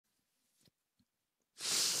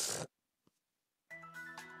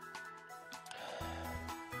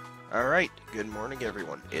Alright, good morning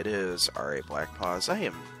everyone. It is R.A. Blackpaws. I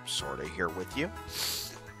am sorta here with you.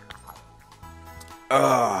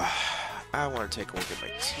 I want to take a look at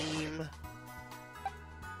my team.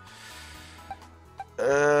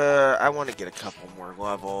 I want to get a couple more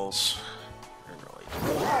levels. I really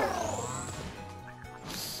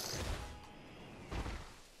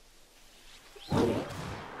do.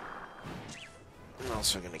 I'm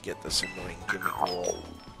also going to get this annoying gimmick roll.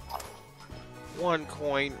 1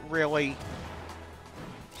 coin, really?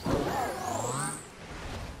 Little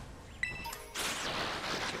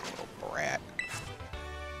brat.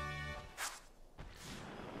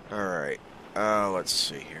 Alright, let's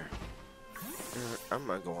see here. I'm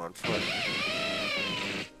gonna go on foot.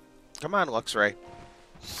 Come on, Luxray.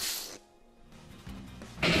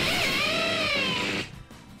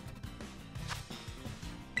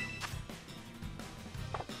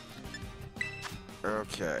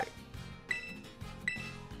 Okay.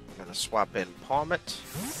 I'm gonna swap in Palmet.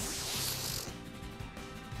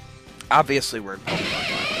 Obviously, we're in Pokemon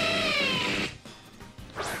Violet.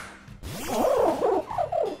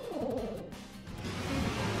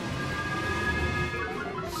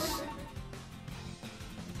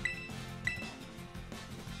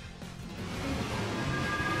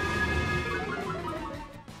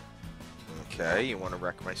 Okay, you want to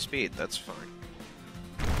wreck my speed, that's fine.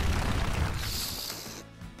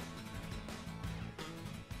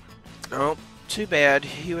 Oh, too bad.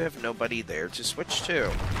 You have nobody there to switch to.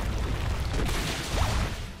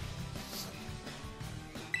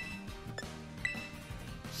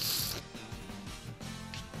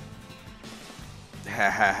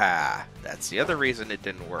 Ha ha ha. That's the other reason it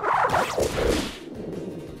didn't work.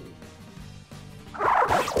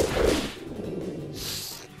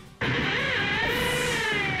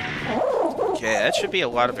 Okay, that should be a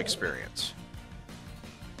lot of experience.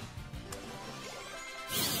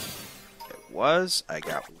 I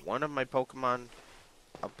got one of my Pokemon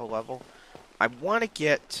up a level. I want to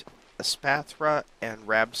get a Spathra and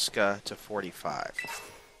Rabska to 45.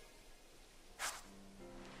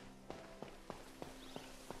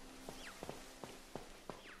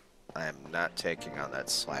 I am not taking on that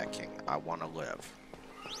slacking. I want to live.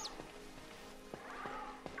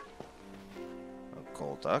 A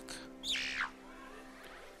Golduck.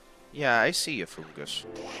 Yeah, I see you, Fungus.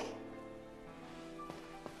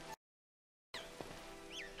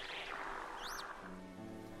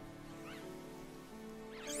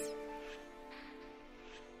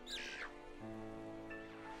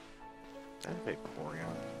 That a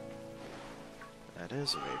Vaporeon? That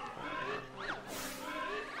is a Vaporeon.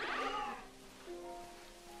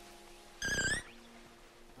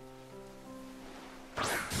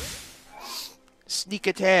 Sneak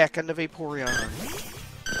attack on the Vaporeon.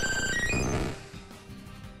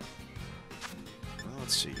 Well,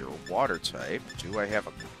 let's see, you're a water type. Do I have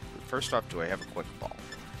a... First off, do I have a Quick Ball?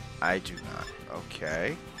 I do not.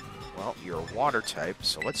 Okay. Well, you're a water type,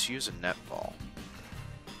 so let's use a Net Ball.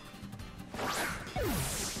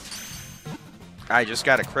 I just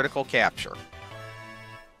got a critical capture.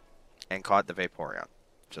 And caught the Vaporeon.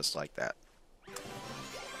 Just like that.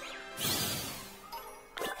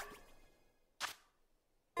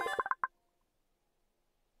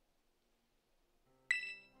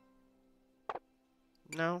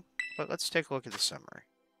 No, but let's take a look at the summary.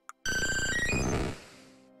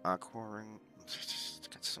 Aquaring.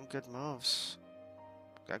 Got some good moves.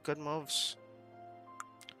 Got good moves.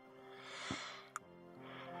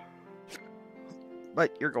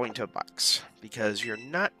 But you're going to a box, because you're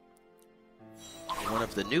not one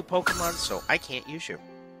of the new Pokemon, so I can't use you.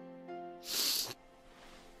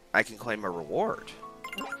 I can claim a reward.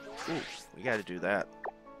 Ooh, we gotta do that.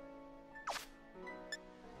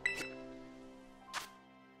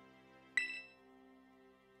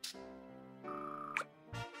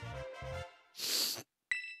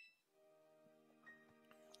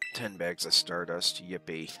 $10 bags of Stardust,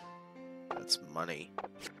 yippee. That's money.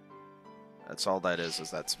 That's all that is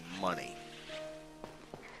that's money.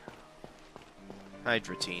 Hi,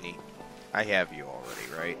 Dratini. I have you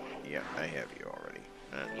already, right? Yeah, I have you already.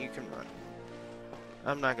 You can run.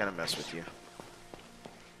 I'm not gonna mess with you.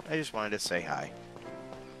 I just wanted to say hi.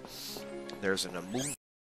 There's an Amoongus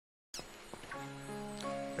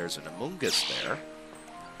there.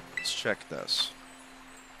 Let's check this.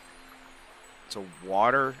 It's a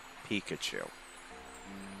water Pikachu.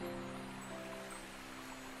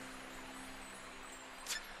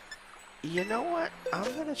 You know what?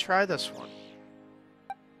 I'm gonna try this one.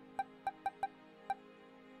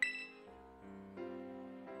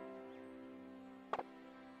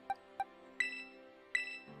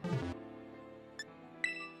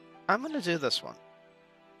 I'm gonna do this one.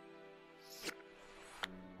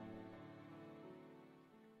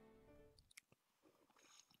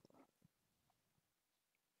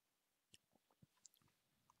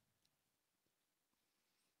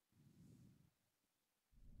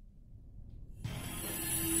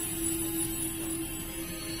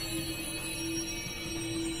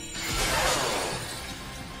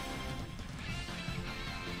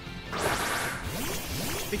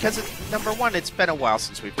 Because, number one, it's been a while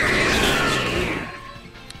since we've done this.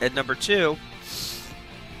 And number two,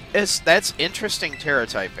 that's interesting Terra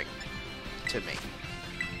typing to me.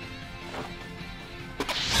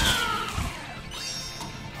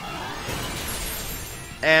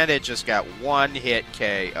 And it just got one hit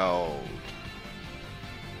KO'd.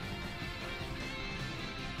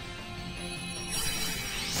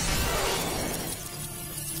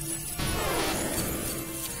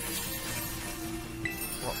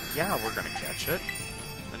 Well, yeah, we're gonna catch it.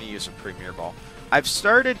 I'm gonna use a Premier Ball. I've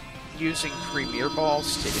started using Premier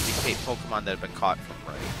Balls to indicate Pokemon that have been caught from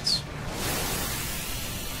raids.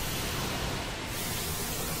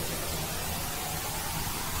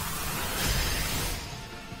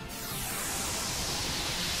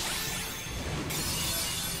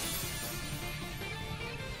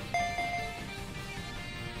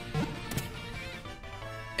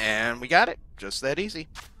 And we got it. Just that easy.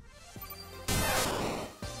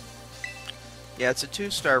 Yeah, it's a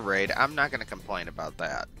 2-star raid. I'm not going to complain about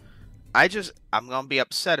that. I'm going to be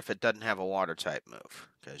upset if it doesn't have a water type move.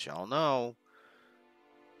 Because y'all know,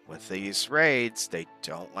 with these raids, they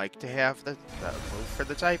don't like to have the move for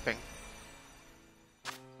the typing.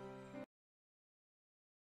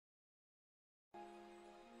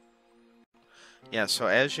 Yeah, so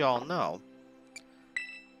as y'all know,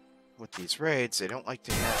 with these raids, they don't like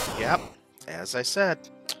to have... Yep, as I said,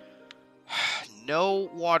 no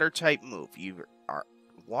water type move. You are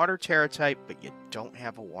water Terra type, but you don't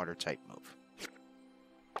have a water type move.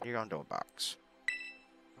 You're going to a box.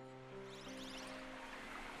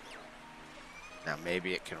 Now,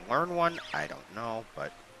 maybe it can learn one. I don't know,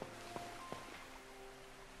 but...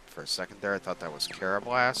 For a second there, I thought that was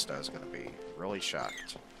Carablast. I was going to be really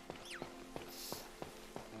shocked.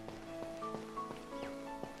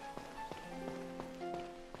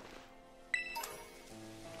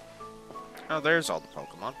 Oh, there's all the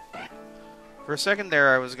Pokemon. For a second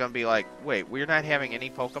there, I was going to be like, wait, we're not having any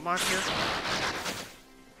Pokemon here?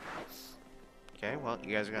 Okay, well,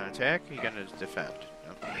 you guys are going to attack, or are you going to defend?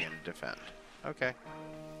 Nope, you're going to defend. Okay.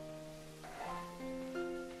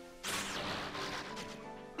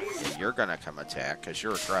 Yeah, you're going to come attack, because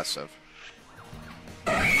you're aggressive.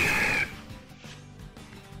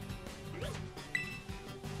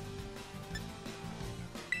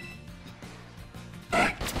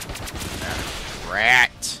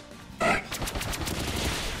 Rat!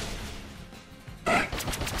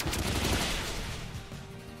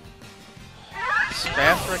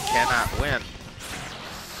 Spathra cannot win.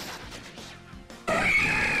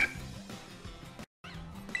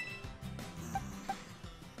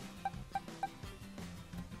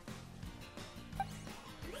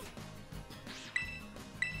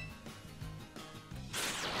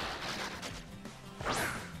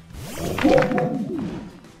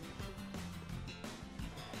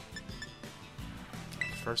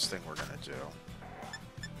 First thing we're gonna do is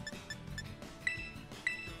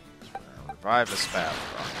we're gonna revive the Spathra.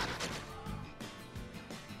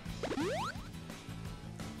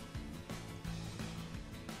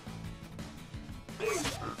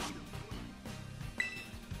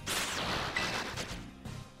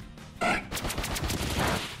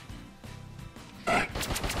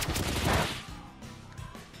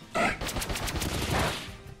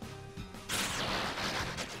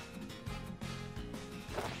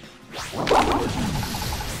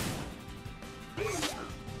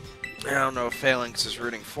 I don't know if Phalanx is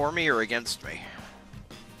rooting for me or against me.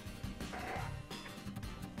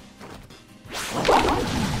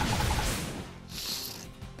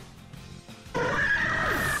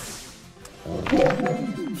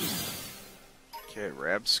 Okay,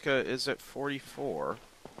 Rabska is at 44.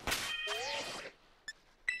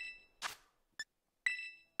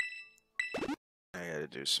 I gotta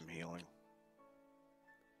do some healing.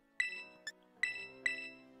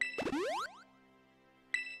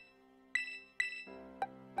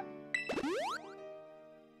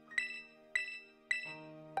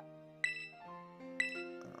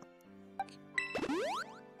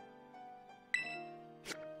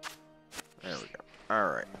 There we go.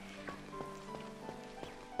 Alright.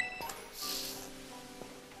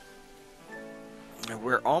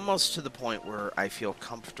 We're almost to the point where I feel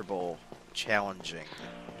comfortable challenging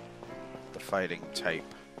the fighting type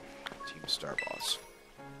Team Star Boss.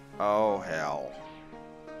 Oh, hell.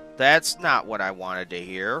 That's not what I wanted to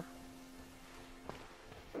hear.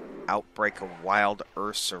 Outbreak of Wild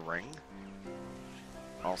Ursaring.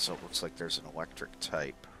 Also, it looks like there's an electric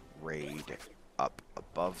type raid up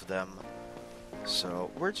above them. So,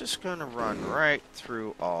 we're just going to run right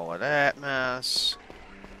through all of that mess.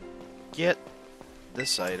 Get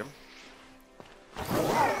this item.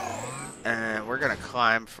 And we're going to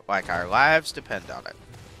climb like our lives depend on it.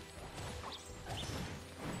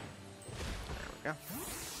 There we go.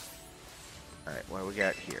 Alright, what do we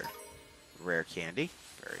got here? Rare candy.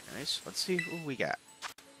 Very nice. Let's see who we got.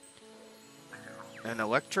 An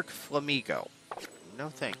electric flamingo. No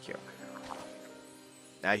thank you.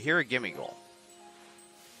 Now here a gimme goal.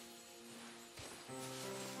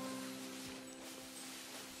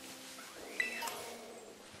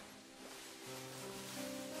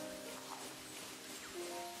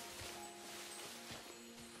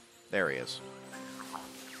 There he is.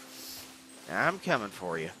 Now I'm coming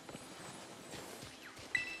for you.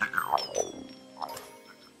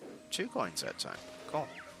 2 coins that time. Cool.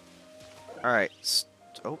 Alright.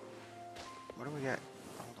 Oh. What do we got?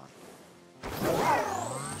 Hold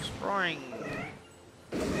on. Spring.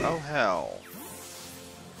 Oh, hell.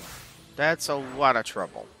 That's a lot of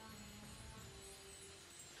trouble.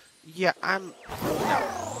 Yeah, I'm...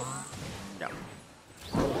 No.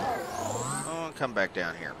 Oh, come back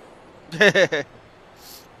down here.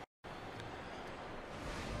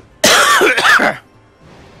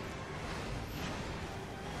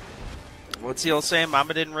 What's the old saying?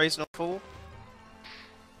 Mama didn't raise no fool?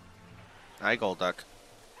 Hi, Golduck.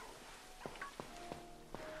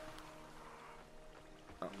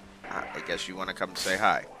 Oh, I guess you want to come say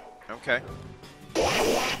hi. Okay.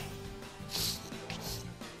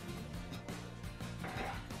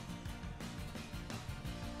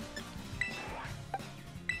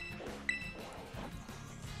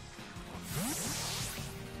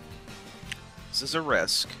 This is a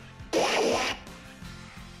risk.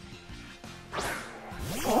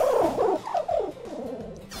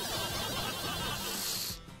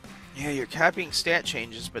 Yeah, you're copying stat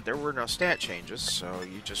changes, but there were no stat changes, so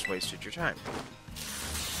you just wasted your time.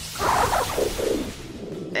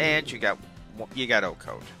 And you got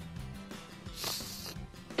O-code.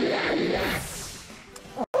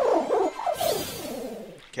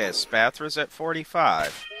 Okay, Spathra's at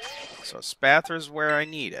 45. So Spathra's where I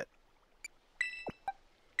need it.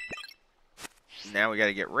 Now we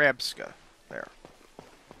gotta get Rabska. There.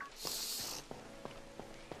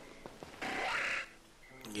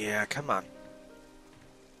 Yeah, come on.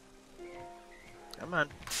 Come on.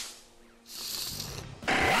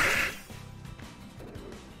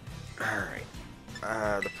 Alright.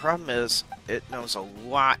 The problem is, it knows a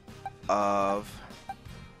lot of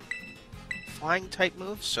flying type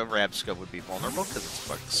moves, so Rabska would be vulnerable because it's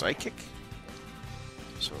like psychic.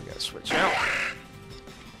 So we gotta switch out.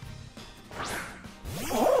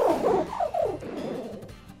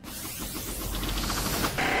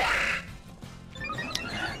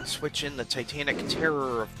 Switch in the Titanic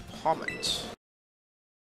Terror of Pommet.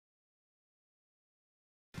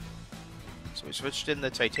 So we switched in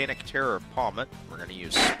the Titanic Terror of Pommet. We're going to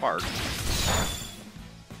use Spark.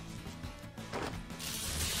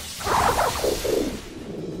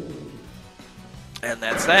 And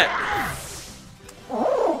that's that.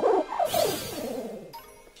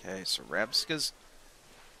 Okay, so Rabska's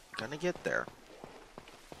gonna get there.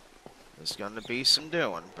 There's gonna be some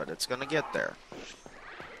doing, but it's gonna get there.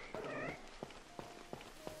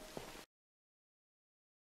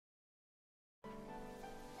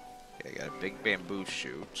 Okay, got a big bamboo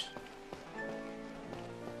shoot.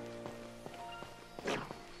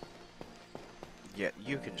 Yeah,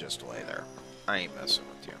 you can just lay there. I ain't messing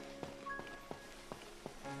with you.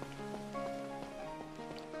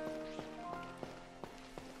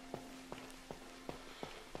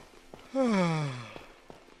 Okay,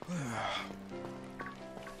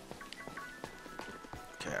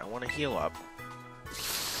 I want to heal up.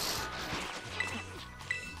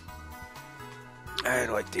 I'd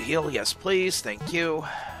like to heal, yes please, thank you.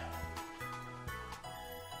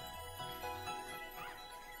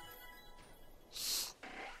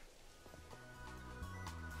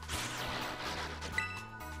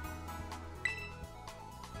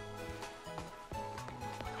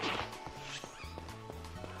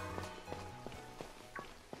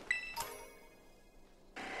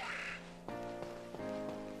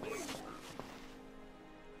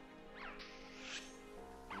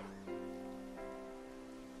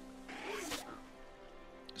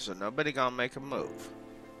 So nobody gonna make a move.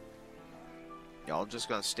 Y'all just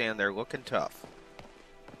gonna stand there looking tough.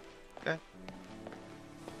 Okay?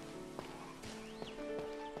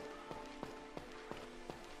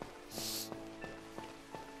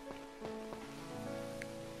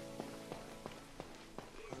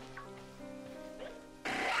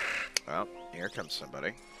 Well, here comes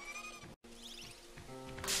somebody.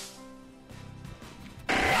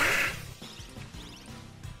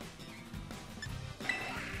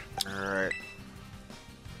 Alright.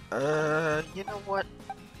 You know what?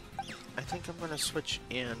 I think I'm going to switch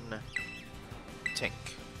in Tink.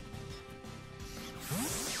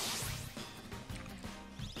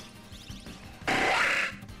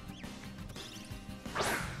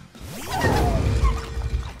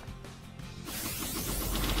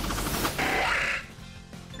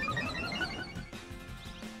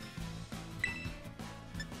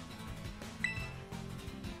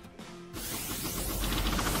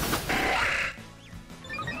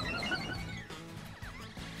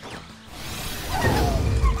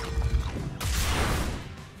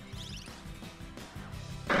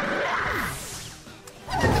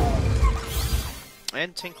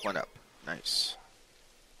 And Tink went up. Nice.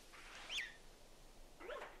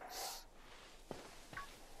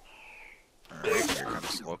 Alright, here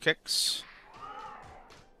comes low kicks.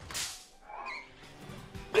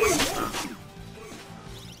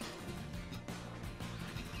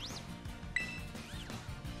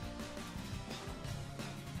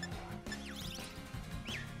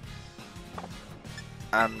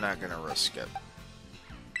 I'm not gonna risk it.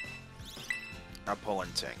 I'll pull in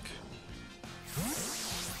Tink.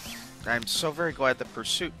 I'm so very glad that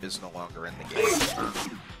Pursuit is no longer in the game.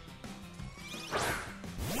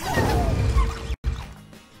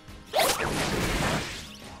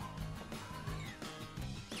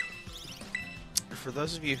 For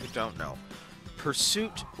those of you who don't know,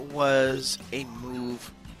 Pursuit was a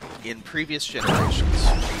move in previous generations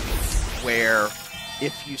where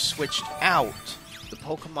if you switched out, the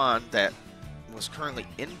Pokemon that was currently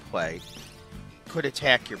in play could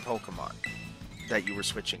attack your Pokemon that you were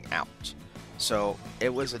switching out. So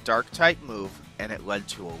it was a dark type move, and it led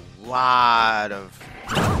to a lot of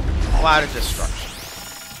destruction.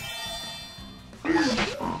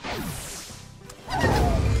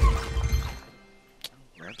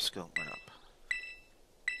 Rep skill went up.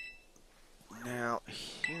 Now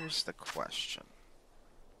here's the question.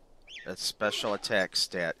 That special attack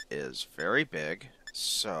stat is very big,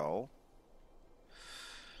 so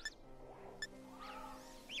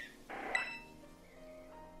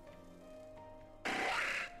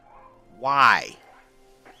why?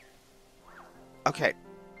 Okay.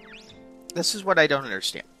 This is what I don't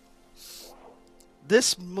understand.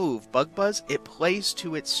 This move, Bug Buzz, it plays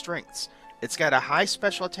to its strengths. It's got a high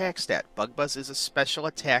special attack stat. Bug Buzz is a special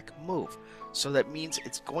attack move. So that means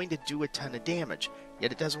it's going to do a ton of damage,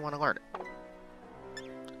 yet it doesn't want to learn it.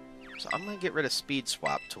 So I'm going to get rid of Speed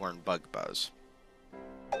Swap to learn Bug Buzz.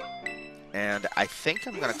 And I think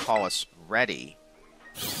I'm going to call us ready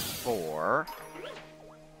for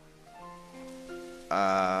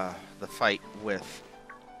the fight with...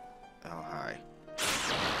 Oh, hi.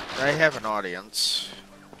 I have an audience.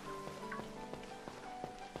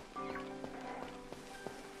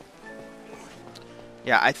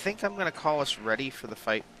 Yeah, I think I'm going to call us ready for the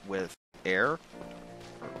fight with Air, or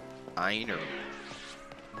Ein, or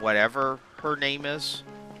whatever her name is.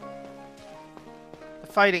 The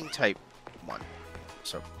fighting type one.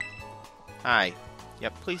 So, hi.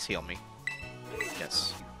 Yep, please heal me.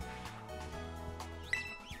 Yes.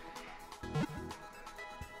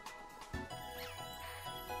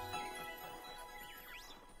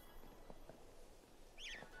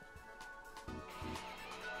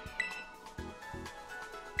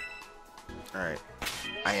 Alright.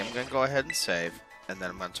 I am going to go ahead and save, and then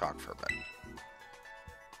I'm going to talk for a bit.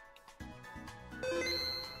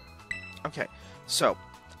 Okay, so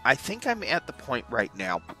I think I'm at the point right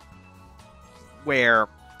now where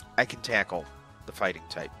I can tackle the fighting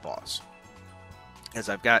type boss. As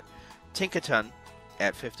I've got Tinkaton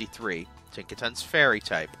at 53. Tinkaton's fairy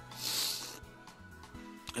type.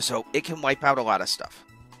 So it can wipe out a lot of stuff.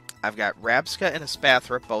 I've got Rabska and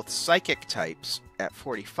Espathra, both psychic types, at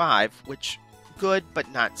 45, which good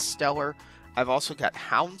but not stellar. I've also got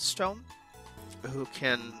Houndstone,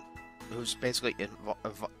 who's basically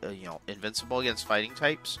invincible against fighting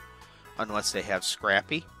types, unless they have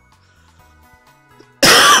Scrappy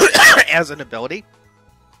as an ability.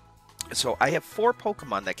 So I have 4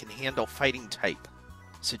 Pokemon that can handle fighting type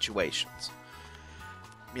situations.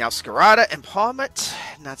 Meowscarada and Palmet,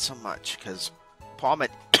 not so much, because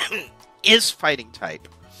Palmet is fighting type.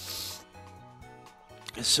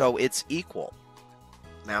 So it's equal.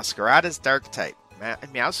 Meowscarada is dark type.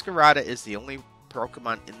 Meowscarada is the only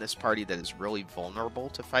Pokemon in this party that is really vulnerable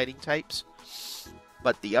to fighting types.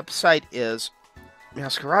 But the upside is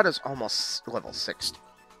Meowscarada is almost level 60.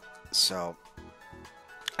 So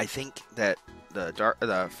I think that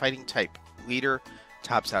the fighting type leader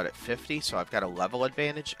tops out at 50, so I've got a level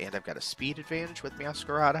advantage and I've got a speed advantage with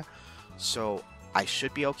Meowscarada. So I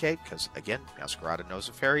should be okay, because again, Meowscarada knows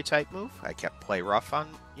a fairy type move. I kept play rough on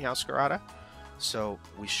Meowscarada, so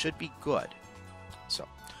we should be good. So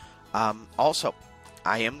Also,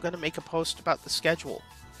 I am going to make a post about the schedule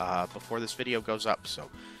before this video goes up, so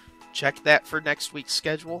check that for next week's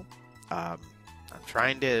schedule. I'm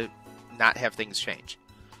trying to not have things change.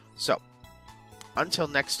 So, until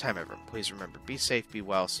next time, everyone, please remember, be safe, be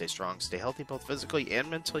well, stay strong, stay healthy, both physically and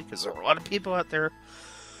mentally, because there are a lot of people out there,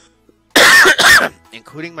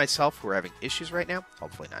 including myself, who are having issues right now,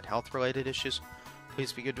 hopefully not health-related issues.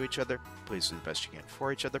 Please be good to each other. Please do the best you can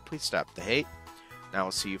for each other. Please stop the hate. Now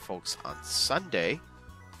we'll see you folks on Sunday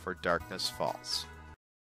for Darkness Falls.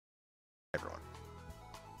 Everyone.